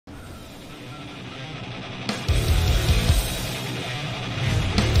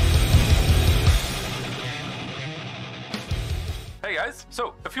guys,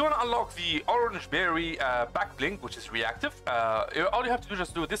 so if you want to unlock the orange berry back bling, which is reactive, all you have to do is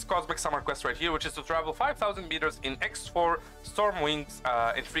just do this cosmic summer quest right here, which is to travel 5,000 meters in X-4 Stormwings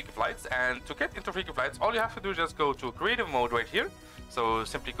in Freaky Flights. And to get into Freaky Flights, all you have to do is just go to creative mode right here. So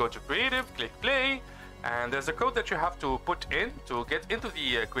simply go to creative, click play, and there's a code that you have to put in to get into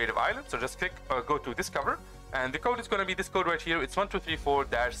the creative island. So just click go to discover, and the code is going to be this code right here. It's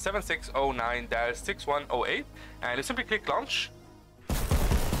 1234-7609-6108, and you simply click launch.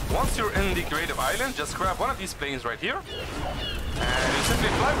 Once you're in the creative island, just grab one of these planes right here, and you simply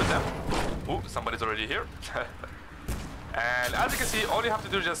fly with them. Oh, somebody's already here. And as you can see, all you have to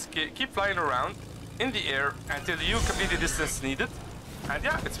do is just keep flying around in the air until you complete the distance needed. And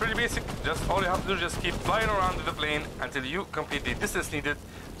yeah, it's pretty basic. Just all you have to do is just keep flying around with the plane until you complete the distance needed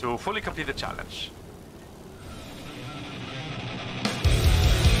to fully complete the challenge.